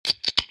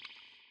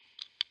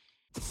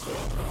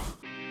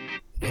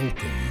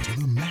Welcome to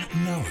the Matt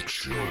and Alex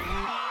Show.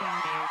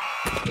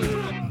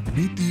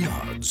 Beat the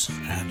odds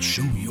and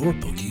show your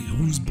bookie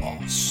who's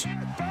boss.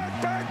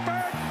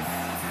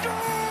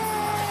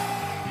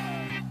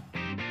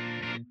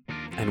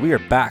 And we are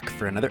back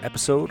for another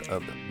episode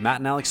of the Matt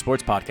and Alex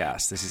Sports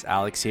Podcast. This is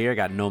Alex here. I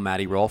got no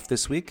Matty Rolfe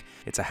this week.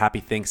 It's a happy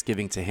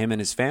Thanksgiving to him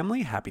and his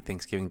family. Happy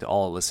Thanksgiving to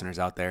all listeners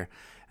out there.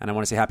 And I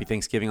want to say happy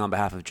Thanksgiving on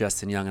behalf of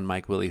Justin Young and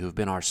Mike Willie, who've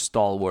been our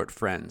stalwart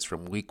friends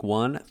from week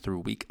 1 through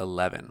week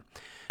 11.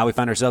 Now we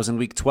find ourselves in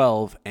week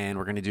 12, and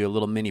we're going to do a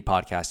little mini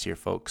podcast here,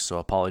 folks. So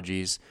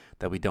apologies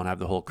that we don't have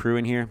the whole crew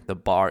in here. The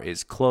bar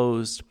is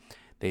closed.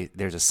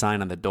 There's a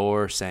sign on the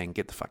door saying,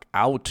 get the fuck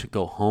out,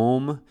 go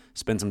home,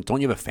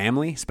 don't you have a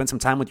family? Spend some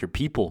time with your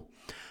people.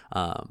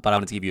 But I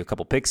wanted to give you a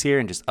couple picks here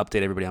and just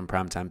update everybody on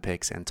primetime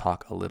picks and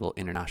talk a little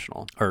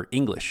international or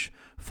English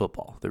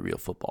football, the real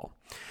football.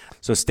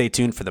 So stay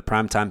tuned for the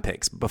primetime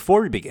picks.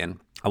 Before we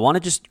begin, I want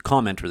to just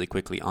comment really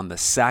quickly on the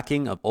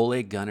sacking of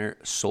Ole Gunnar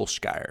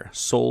Solskjaer,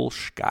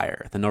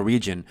 the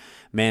Norwegian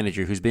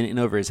manager who's been in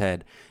over his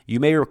head. You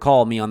may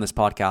recall me on this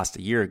podcast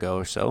a year ago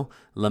or so,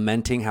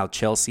 lamenting how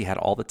Chelsea had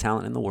all the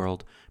talent in the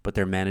world, but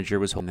their manager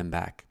was holding them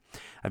back.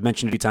 I've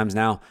mentioned it a few times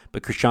now,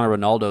 but Cristiano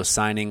Ronaldo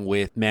signing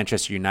with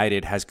Manchester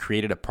United has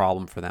created a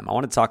problem for them. I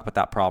want to talk about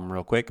that problem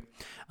real quick.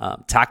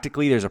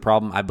 Tactically, there's a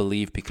problem, I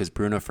believe, because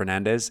Bruno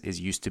Fernandes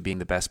is used to being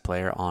the best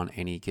player on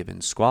any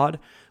given squad,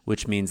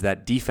 which means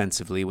that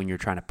defensively, when you're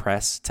trying to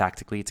press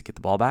tactically to get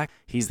the ball back,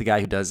 he's the guy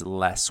who does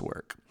less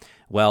work.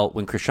 Well,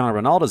 when Cristiano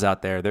Ronaldo's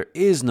out there, there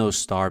is no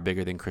star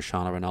bigger than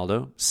Cristiano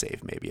Ronaldo,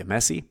 save maybe a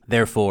Messi.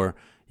 Therefore,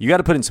 you got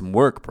to put in some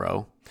work,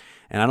 bro.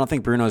 And I don't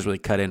think Bruno's really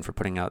cut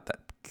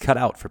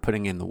out for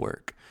putting in the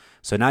work.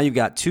 So now you've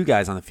got two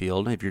guys on the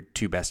field, if you're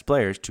two best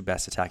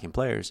attacking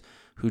players,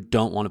 who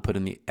don't want to put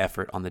in the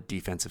effort on the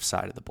defensive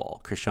side of the ball.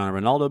 Cristiano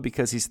Ronaldo,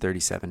 because he's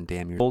 37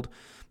 damn years old,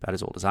 about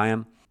as old as I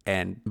am.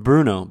 And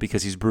Bruno,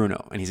 because he's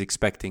Bruno, and he's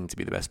expecting to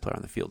be the best player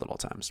on the field at all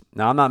times.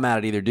 Now, I'm not mad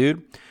at either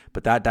dude,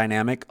 but that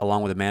dynamic,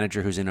 along with a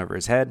manager who's in over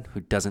his head, who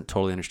doesn't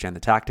totally understand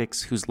the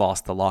tactics, who's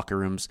lost the locker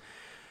rooms,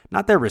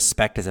 not their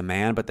respect as a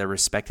man, but their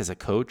respect as a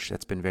coach,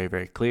 that's been very,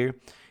 very clear,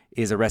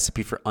 is a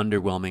recipe for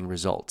underwhelming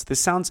results. This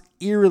sounds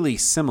eerily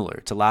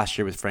similar to last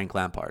year with Frank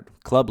Lampard.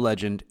 Club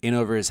legend, in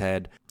over his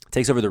head,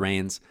 takes over the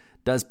reins,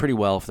 does pretty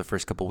well for the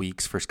first couple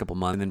weeks, first couple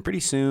months, and then pretty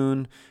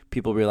soon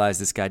people realize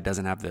this guy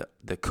doesn't have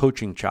the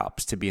coaching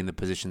chops to be in the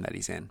position that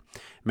he's in.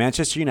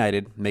 Manchester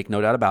United, make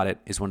no doubt about it,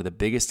 is one of the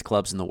biggest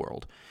clubs in the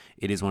world.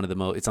 It is one of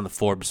the it's on the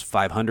Forbes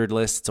 500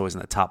 list. It's always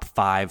in the top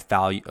 5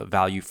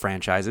 value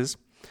franchises.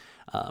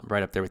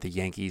 Right up there with the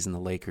Yankees and the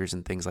Lakers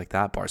and things like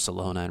that,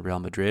 Barcelona and Real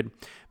Madrid.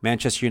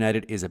 Manchester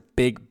United is a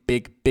big,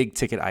 big, big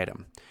ticket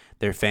item.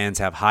 Their fans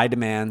have high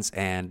demands,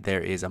 and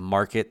there is a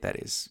market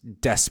that is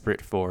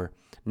desperate for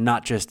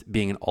not just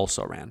being an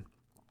also-ran.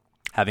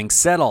 Having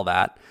said all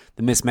that,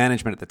 the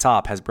mismanagement at the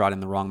top has brought in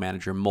the wrong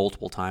manager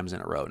multiple times in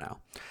a row now.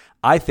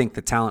 I think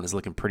the talent is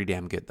looking pretty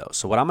damn good, though.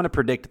 So what I'm going to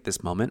predict at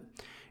this moment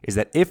is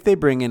that if they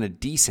bring in a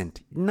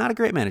decent, not a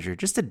great manager,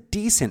 just a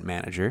decent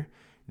manager,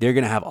 they're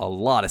going to have a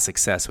lot of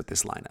success with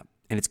this lineup.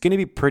 And it's going to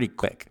be pretty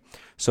quick.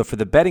 So for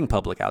the betting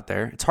public out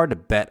there, it's hard to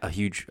bet a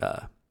huge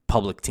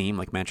public team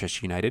like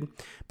Manchester United,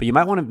 but you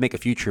might want to make a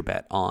future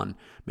bet on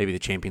maybe the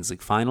Champions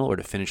League final or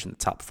to finish in the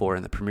top 4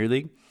 in the Premier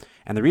League.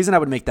 And the reason I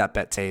would make that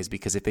bet today is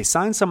because if they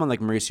sign someone like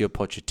Mauricio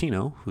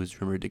Pochettino,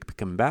 who's rumored to be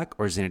coming back,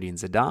 or Zinedine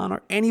Zidane,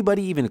 or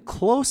anybody even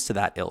close to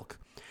that ilk,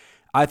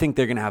 I think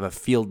they're going to have a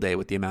field day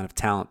with the amount of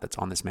talent that's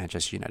on this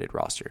Manchester United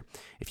roster.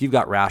 If you've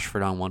got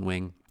Rashford on one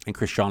wing and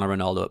Cristiano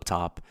Ronaldo up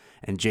top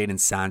and Jadon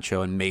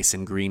Sancho and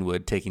Mason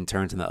Greenwood taking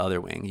turns in the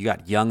other wing, you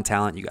got young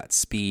talent, you got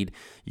speed,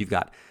 you've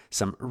got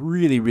some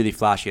really, really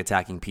flashy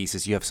attacking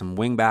pieces. You have some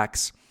wing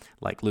backs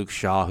like Luke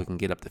Shaw who can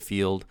get up the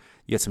field.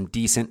 You have some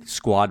decent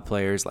squad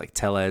players like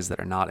Tellez that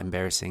are not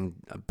embarrassing,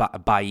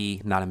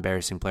 Bailly, not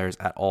embarrassing players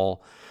at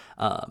all.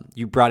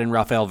 You brought in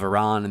Rafael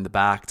Varane in the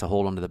back to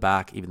hold onto the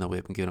back, even though we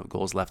have been giving up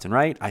goals left and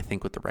right. I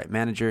think with the right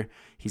manager,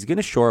 he's going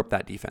to shore up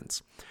that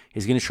defense.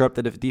 He's going to shore up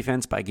the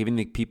defense by giving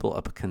the people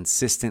a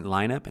consistent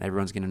lineup, and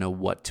everyone's going to know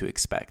what to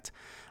expect.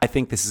 I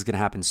think this is going to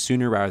happen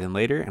sooner rather than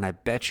later, and I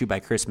bet you by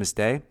Christmas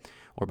Day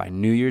or by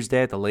New Year's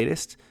Day at the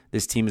latest,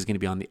 this team is going to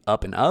be on the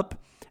up and up.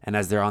 And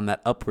as they're on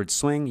that upward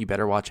swing, you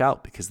better watch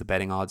out because the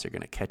betting odds are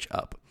going to catch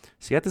up.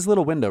 So you got this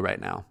little window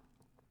right now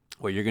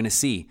where you're going to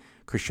see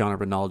Cristiano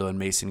Ronaldo and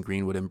Mason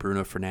Greenwood and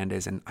Bruno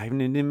Fernandes. And I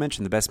haven't even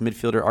mentioned the best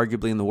midfielder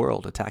arguably in the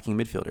world, attacking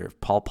midfielder,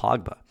 Paul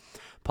Pogba.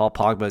 Paul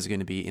Pogba is going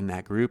to be in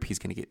that group. He's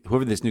going to get,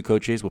 whoever this new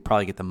coach is will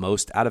probably get the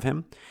most out of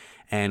him.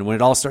 And when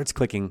it all starts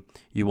clicking,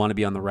 you want to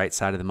be on the right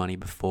side of the money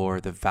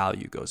before the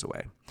value goes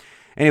away.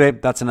 Anyway,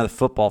 that's another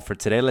football for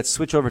today. Let's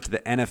switch over to the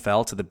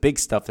NFL, to the big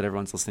stuff that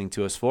everyone's listening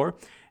to us for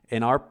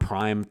in our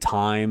prime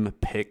time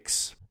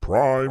picks.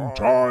 Prime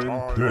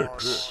time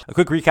picks. A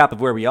quick recap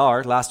of where we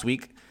are. Last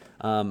week,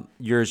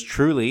 yours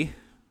truly,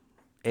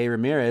 A.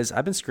 Ramirez.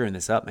 I've been screwing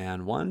this up,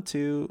 man. 1,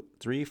 2,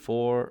 3,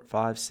 4,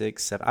 5,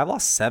 6, 7. I've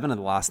lost 7 of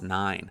the last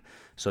 9.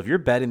 So if you're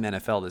betting the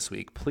NFL this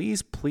week,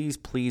 please, please,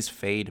 please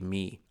fade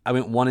me. I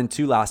went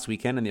 1-2 last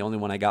weekend, and the only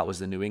one I got was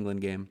the New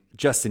England game.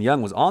 Justin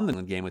Young was on the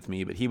England game with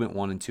me, but he went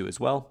 1-2 as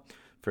well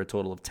for a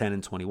total of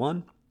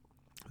 10-21.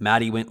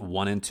 Maddie went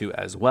 1-2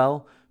 as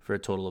well for a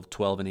total of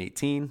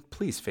 12-18.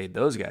 Please fade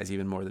those guys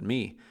even more than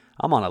me.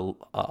 I'm on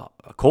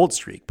a cold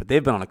streak, but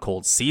they've been on a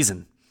cold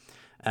season.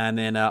 And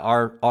then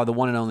our the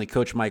one and only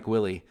Coach Mike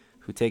Willie,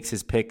 who takes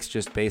his picks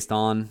just based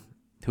on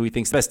who he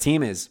thinks the best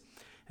team is.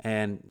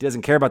 And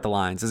doesn't care about the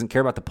lines, doesn't care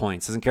about the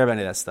points, doesn't care about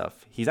any of that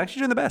stuff. He's actually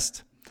doing the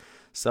best.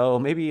 So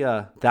maybe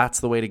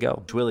that's the way to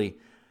go. Willie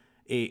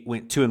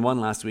went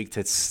 2-1 last week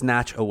to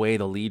snatch away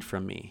the lead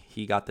from me.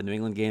 He got the New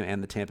England game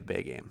and the Tampa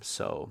Bay game.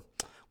 So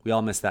we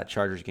all missed that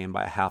Chargers game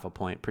by 0.5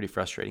 point. Pretty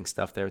frustrating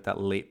stuff there with that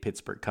late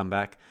Pittsburgh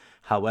comeback.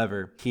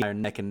 However, he are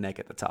neck and neck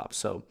at the top.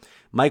 So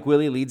Mike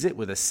Willie leads it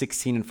with a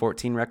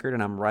 16-14 record,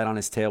 and I'm right on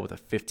his tail with a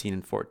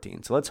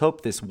 15-14. So let's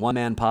hope this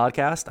one-man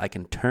podcast, I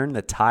can turn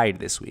the tide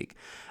this week.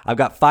 I've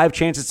got 5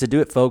 chances to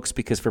do it, folks,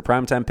 because for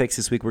primetime picks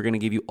this week, we're going to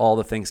give you all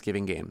the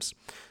Thanksgiving games.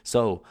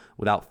 So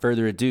without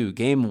further ado,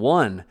 game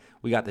 1,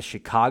 we got the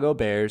Chicago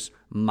Bears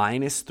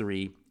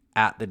 -3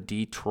 at the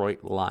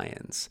Detroit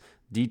Lions.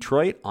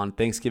 Detroit on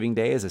Thanksgiving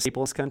Day is a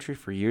staple in this country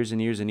for years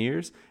and years and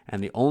years.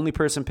 And the only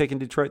person picking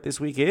Detroit this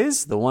week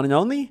is the one and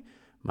only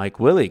Mike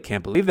Willie.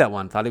 Can't believe that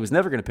one. Thought he was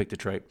never going to pick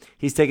Detroit.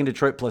 He's taking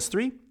Detroit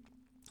 +3.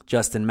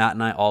 Justin, Matt,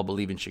 and I all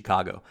believe in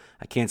Chicago.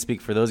 I can't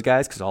speak for those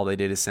guys because all they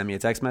did is send me a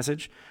text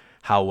message.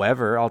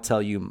 However, I'll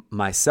tell you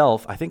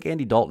myself, I think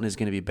Andy Dalton is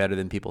going to be better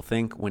than people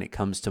think when it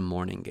comes to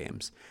morning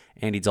games.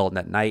 Andy Dalton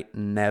at night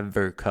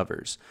never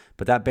covers.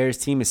 But that Bears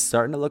team is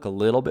starting to look a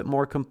little bit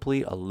more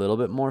complete, a little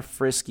bit more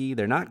frisky.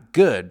 They're not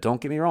good,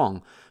 don't get me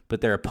wrong, but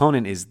their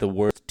opponent is the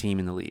worst team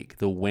in the league,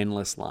 the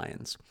winless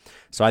Lions.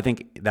 So I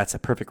think that's a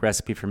perfect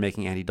recipe for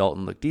making Andy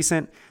Dalton look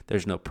decent.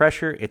 There's no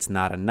pressure. It's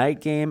not a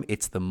night game.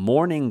 It's the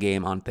morning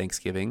game on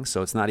Thanksgiving,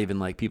 so it's not even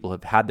like people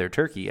have had their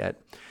turkey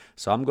yet.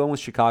 So I'm going with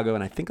Chicago,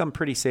 and I think I'm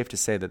pretty safe to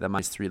say that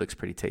 -3 looks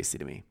pretty tasty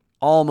to me.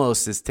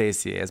 Almost as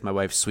tasty as my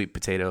wife's sweet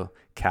potato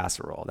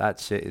casserole.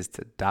 That shit is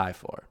to die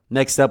for.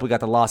 Next up, we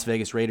got the Las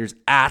Vegas Raiders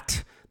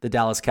at the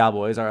Dallas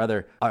Cowboys,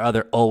 our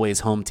other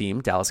always home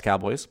team, Dallas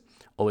Cowboys.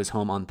 Always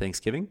home on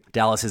Thanksgiving.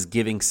 Dallas is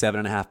giving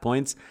 7.5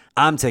 points.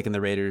 I'm taking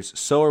the Raiders.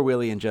 So are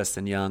Willie and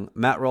Justin Young.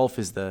 Matt Rolfe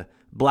is the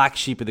black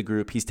sheep of the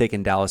group. He's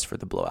taking Dallas for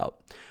the blowout.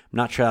 I'm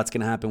not sure that's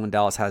going to happen when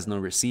Dallas has no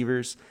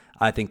receivers.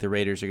 I think the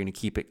Raiders are going to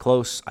keep it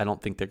close. I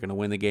don't think they're going to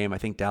win the game. I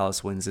think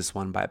Dallas wins this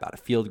one by about a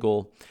field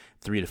goal,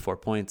 3 to 4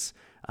 points.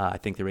 I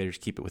think the Raiders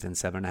keep it within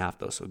 7.5,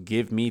 though. So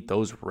give me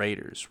those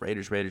Raiders.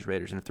 Raiders.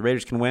 And if the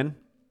Raiders can win,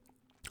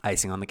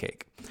 icing on the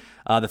cake.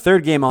 The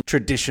third game on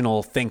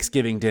traditional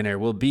Thanksgiving dinner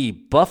will be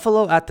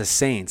Buffalo at the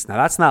Saints. Now,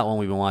 that's not one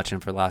we've been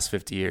watching for the last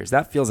 50 years.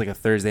 That feels like a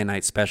Thursday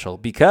night special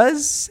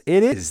because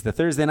it is the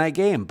Thursday night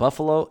game.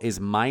 Buffalo is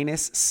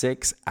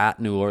 -6 at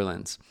New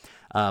Orleans.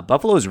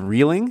 Buffalo is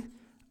reeling,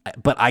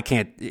 but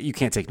you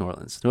can't take New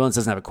Orleans. New Orleans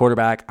doesn't have a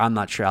quarterback. I'm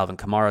not sure Alvin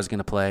Kamara is going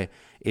to play.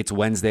 It's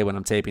Wednesday when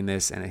I'm taping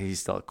this, and he's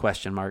still a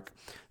question mark.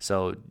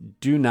 So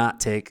do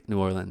not take New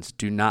Orleans.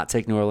 Do not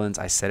take New Orleans.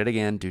 I said it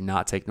again. Do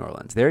not take New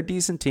Orleans. They're a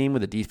decent team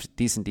with a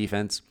decent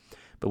defense,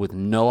 but with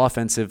no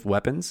offensive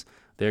weapons,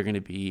 they're going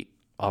to be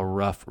a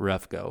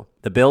rough go.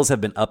 The Bills have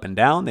been up and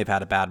down. They've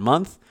had a bad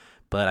month,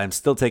 but I'm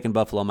still taking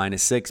Buffalo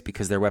 -6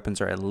 because their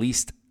weapons are at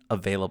least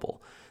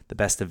available. The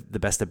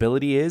best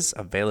ability is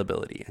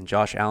availability, and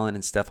Josh Allen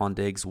and Stephon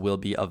Diggs will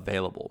be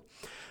available.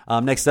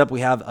 Next up,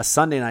 we have a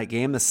Sunday night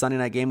game. The Sunday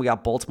night game, we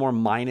got Baltimore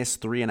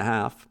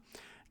 -3.5.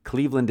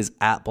 Cleveland is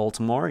at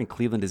Baltimore, and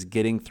Cleveland is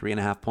getting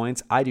 3.5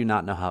 points. I do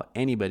not know how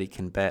anybody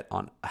can bet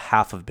on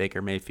half of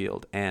Baker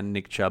Mayfield and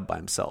Nick Chubb by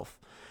himself.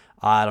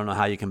 I don't know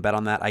how you can bet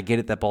on that. I get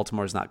it that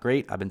Baltimore is not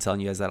great. I've been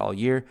telling you guys that all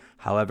year.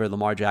 However,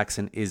 Lamar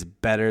Jackson is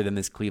better than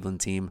this Cleveland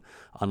team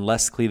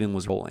unless Cleveland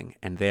was rolling,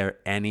 and they're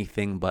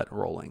anything but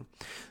rolling.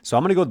 So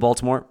I'm going to go with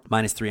Baltimore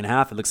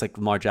 -3.5. It looks like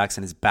Lamar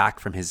Jackson is back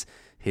from his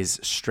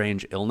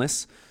strange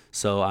illness.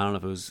 So I don't know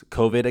if it was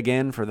COVID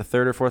again for the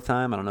 3rd or 4th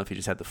time. I don't know if he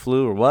just had the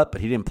flu or what, but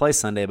he didn't play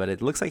Sunday. But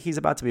it looks like he's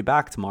about to be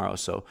back tomorrow.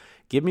 So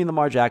give me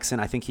Lamar Jackson.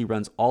 I think he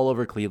runs all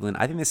over Cleveland.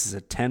 I think this is a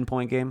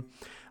 10-point game.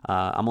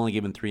 I'm only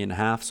giving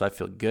 3.5, so I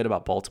feel good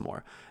about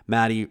Baltimore.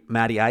 Matty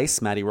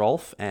Ice, Matty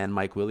Rolfe, and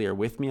Mike Willie are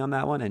with me on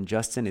that one, and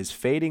Justin is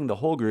fading the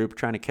whole group,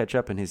 trying to catch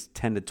up in his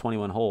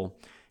 10-21 hole.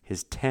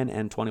 His 10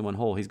 and 21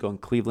 hole. He's going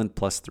Cleveland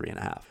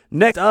 +3.5.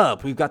 Next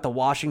up, we've got the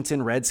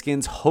Washington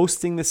Redskins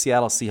hosting the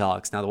Seattle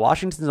Seahawks. Now, the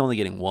Washington's only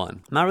getting 1.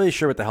 I'm not really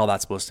sure what the hell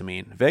that's supposed to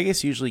mean.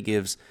 Vegas usually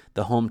gives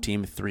the home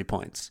team 3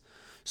 points.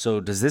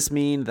 So does this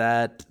mean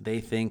that they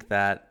think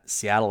that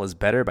Seattle is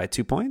better by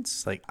 2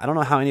 points? Like, I don't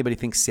know how anybody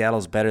thinks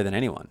Seattle's better than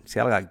anyone.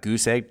 Seattle got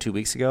goose-egged 2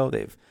 weeks ago.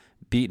 They've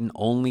beaten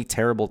only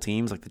terrible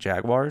teams like the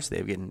Jaguars.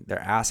 They've gotten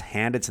their ass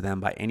handed to them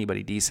by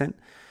anybody decent.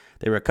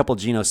 There were a couple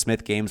Geno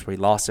Smith games where he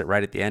lost it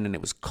right at the end and it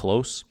was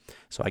close.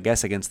 So I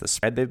guess against the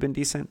spread, they've been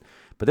decent.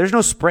 But there's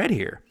no spread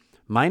here.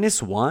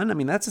 -1, I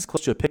mean, that's as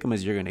close to a pick 'em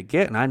as you're going to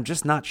get. And I'm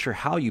just not sure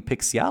how you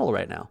pick Seattle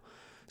right now.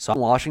 So I'm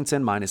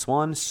Washington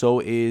 -1. So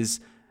is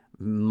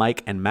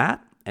Mike and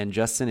Matt. and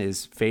Justin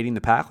is fading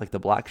the pack like the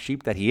black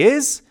sheep that he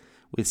is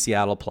with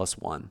Seattle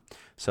 +1.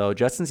 So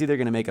Justin's either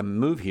going to make a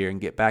move here and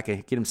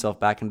get himself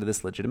back into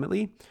this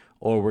legitimately,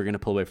 or we're going to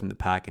pull away from the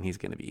pack and he's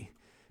going to be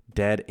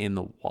dead in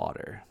the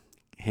water.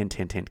 Hint,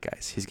 hint, hint,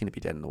 guys. He's going to be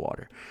dead in the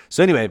water.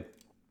 So anyway,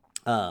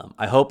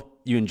 I hope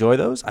you enjoy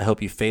those. I hope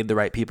you fade the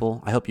right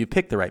people. I hope you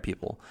pick the right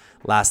people.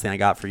 Last thing I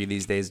got for you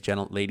these days,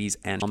 ladies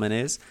and gentlemen,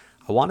 is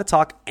I want to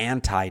talk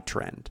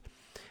anti-trend.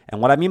 And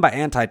what I mean by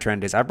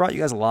anti-trend is I've brought you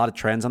guys a lot of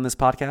trends on this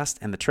podcast,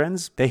 and the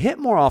trends, they hit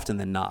more often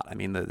than not. I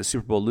mean, the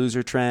Super Bowl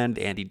loser trend,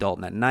 the Andy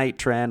Dalton at night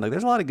trend,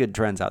 there's a lot of good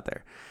trends out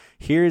there.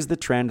 Here's the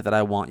trend that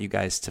I want you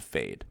guys to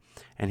fade.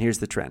 And here's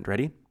the trend.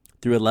 Ready?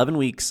 Through 11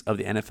 weeks of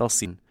the NFL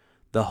season,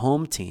 the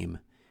home team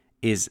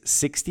is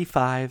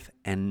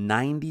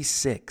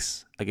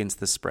 65-96 against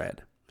the spread.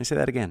 Let me say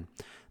that again.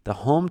 The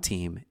home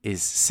team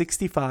is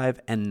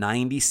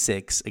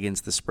 65-96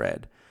 against the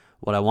spread.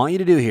 What I want you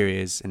to do here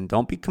is, and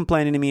don't be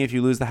complaining to me if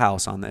you lose the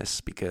house on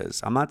this,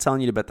 because I'm not telling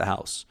you to bet the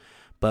house,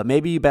 but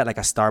maybe you bet like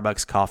a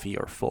Starbucks coffee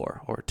or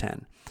 4 or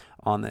 10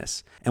 on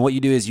this. And what you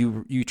do is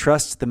you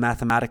trust the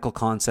mathematical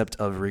concept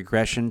of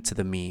regression to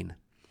the mean.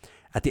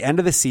 At the end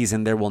of the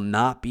season, there will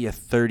not be a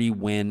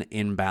 30-win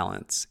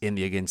imbalance in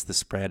the against the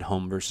spread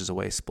home versus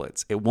away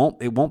splits. It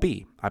won't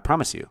be. I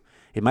promise you.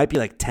 It might be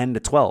like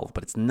 10-12,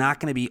 but it's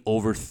not going to be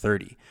over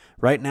 30.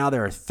 Right now,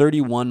 there are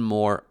 31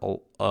 more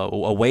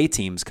away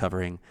teams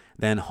covering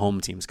than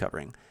home teams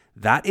covering.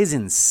 That is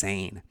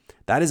insane.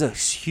 That is a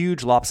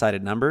huge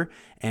lopsided number.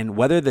 And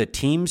whether the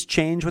teams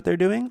change what they're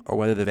doing or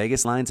whether the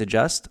Vegas lines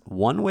adjust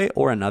one way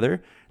or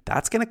another,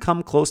 that's going to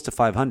come close to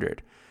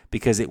 500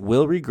 because it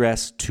will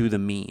regress to the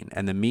mean.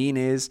 And the mean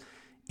is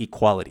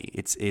equality.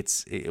 It's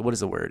what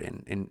is the word?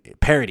 In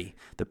parity.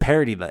 The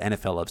parity the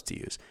NFL loves to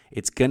use.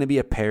 It's going to be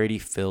a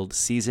parity-filled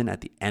season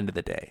at the end of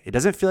the day. It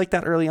doesn't feel like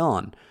that early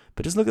on,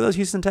 but just look at those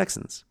Houston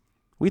Texans.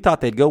 We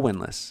thought they'd go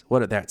winless.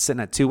 What are they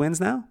sitting at 2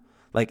 wins now?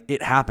 Like,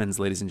 it happens,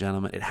 ladies and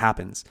gentlemen. It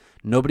happens.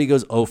 Nobody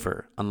goes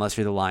 0-for unless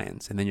you're the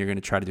Lions, and then you're going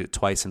to try to do it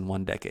twice in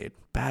 1 decade.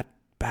 Bad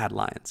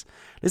Lions.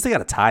 At least they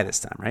got a tie this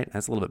time, right?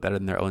 That's a little bit better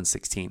than their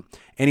 0-16.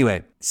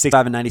 Anyway,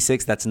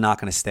 65-96, that's not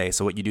going to stay.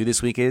 So what you do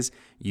this week is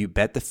you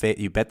bet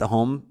the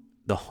home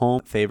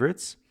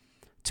favorites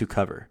to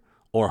cover,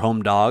 or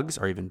home dogs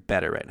are even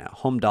better right now.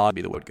 Home dog would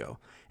be the way to go.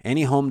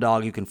 Any home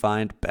dog you can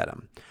find, bet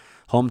them.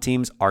 Home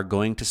teams are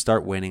going to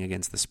start winning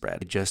against the spread.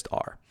 They just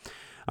are.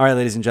 All right,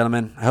 ladies and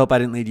gentlemen, I hope I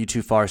didn't lead you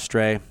too far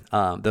astray.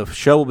 The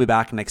show will be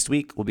back next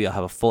week. I'll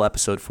have a full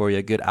episode for you,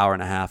 a good hour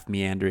and a half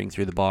meandering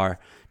through the bar,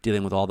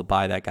 dealing with all the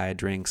buy that guy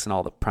drinks and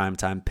all the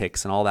primetime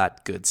picks and all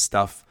that good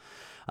stuff.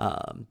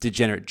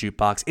 Degenerate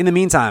Jukebox. In the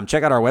meantime,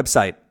 check out our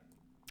website.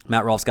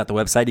 Matt Rolfe's got the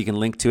website. You can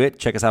link to it.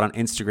 Check us out on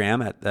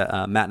Instagram at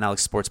the Matt and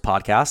Alex Sports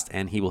Podcast,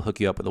 and he will hook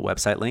you up with a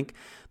website link.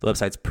 The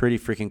website's pretty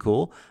freaking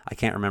cool. I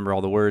can't remember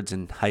all the words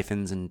and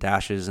hyphens and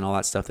dashes and all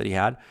that stuff that he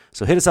had.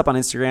 So hit us up on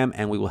Instagram,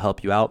 and we will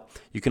help you out.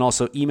 You can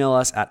also email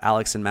us at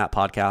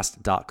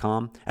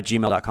alexandmattpodcast.com.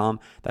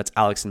 That's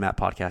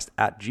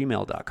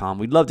alexandmattpodcast@gmail.com.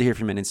 We'd love to hear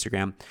from you on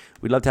Instagram.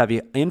 We'd love to have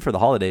you in for the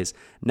holidays.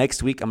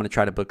 Next week, I'm going to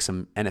try to book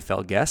some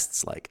NFL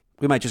guests.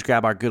 We might just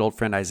grab our good old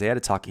friend Isaiah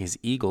to talk his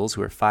Eagles,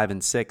 who are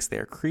 5-6.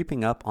 They're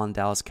creeping up on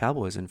Dallas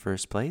Cowboys in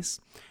first place.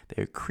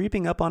 They're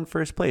creeping up on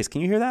first place.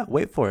 Can you hear that?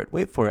 Wait for it.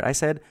 I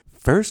said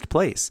first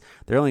place.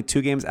 They're only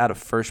 2 games out of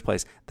first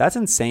place. That's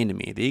insane to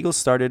me. The Eagles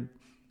started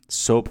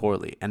so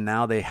poorly, and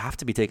now they have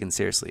to be taken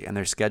seriously, and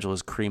their schedule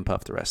is cream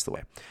puffed the rest of the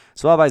way.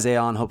 So I'll have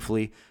Isaiah on,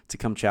 hopefully, to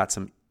come chat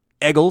some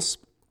Eagles.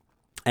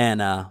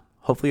 And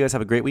hopefully you guys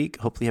have a great week.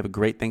 Hopefully you have a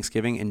great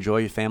Thanksgiving. Enjoy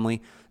your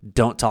family.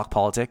 Don't talk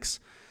politics.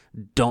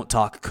 Don't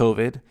talk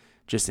COVID.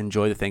 Just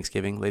enjoy the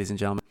Thanksgiving, ladies and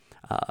gentlemen.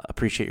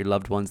 Appreciate your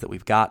loved ones that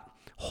we've got.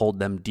 Hold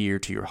them dear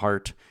to your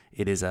heart.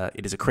 It is a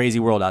crazy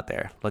world out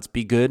there. Let's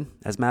be good,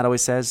 as Matt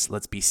always says.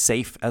 Let's be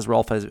safe, as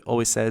Rolf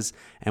always says.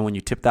 And when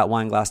you tip that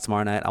wine glass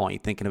tomorrow night, I want you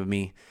thinking of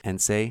me and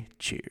say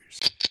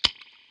cheers.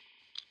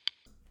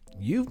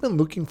 You've been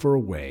looking for a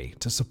way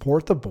to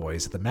support the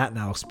boys at the Matt and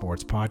Alex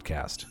Sports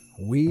Podcast.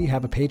 We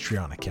have a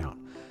Patreon account.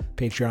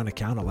 Patreon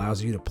account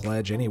allows you to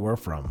pledge anywhere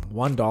from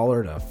 $1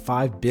 to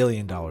 $5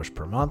 billion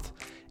per month.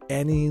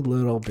 Any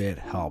little bit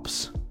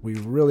helps. We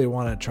really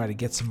want to try to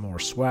get some more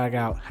swag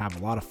out,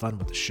 have a lot of fun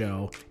with the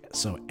show,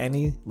 so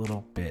any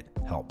little bit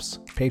helps.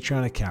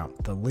 Patreon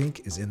account, the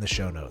link is in the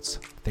show notes.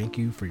 Thank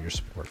you for your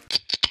support.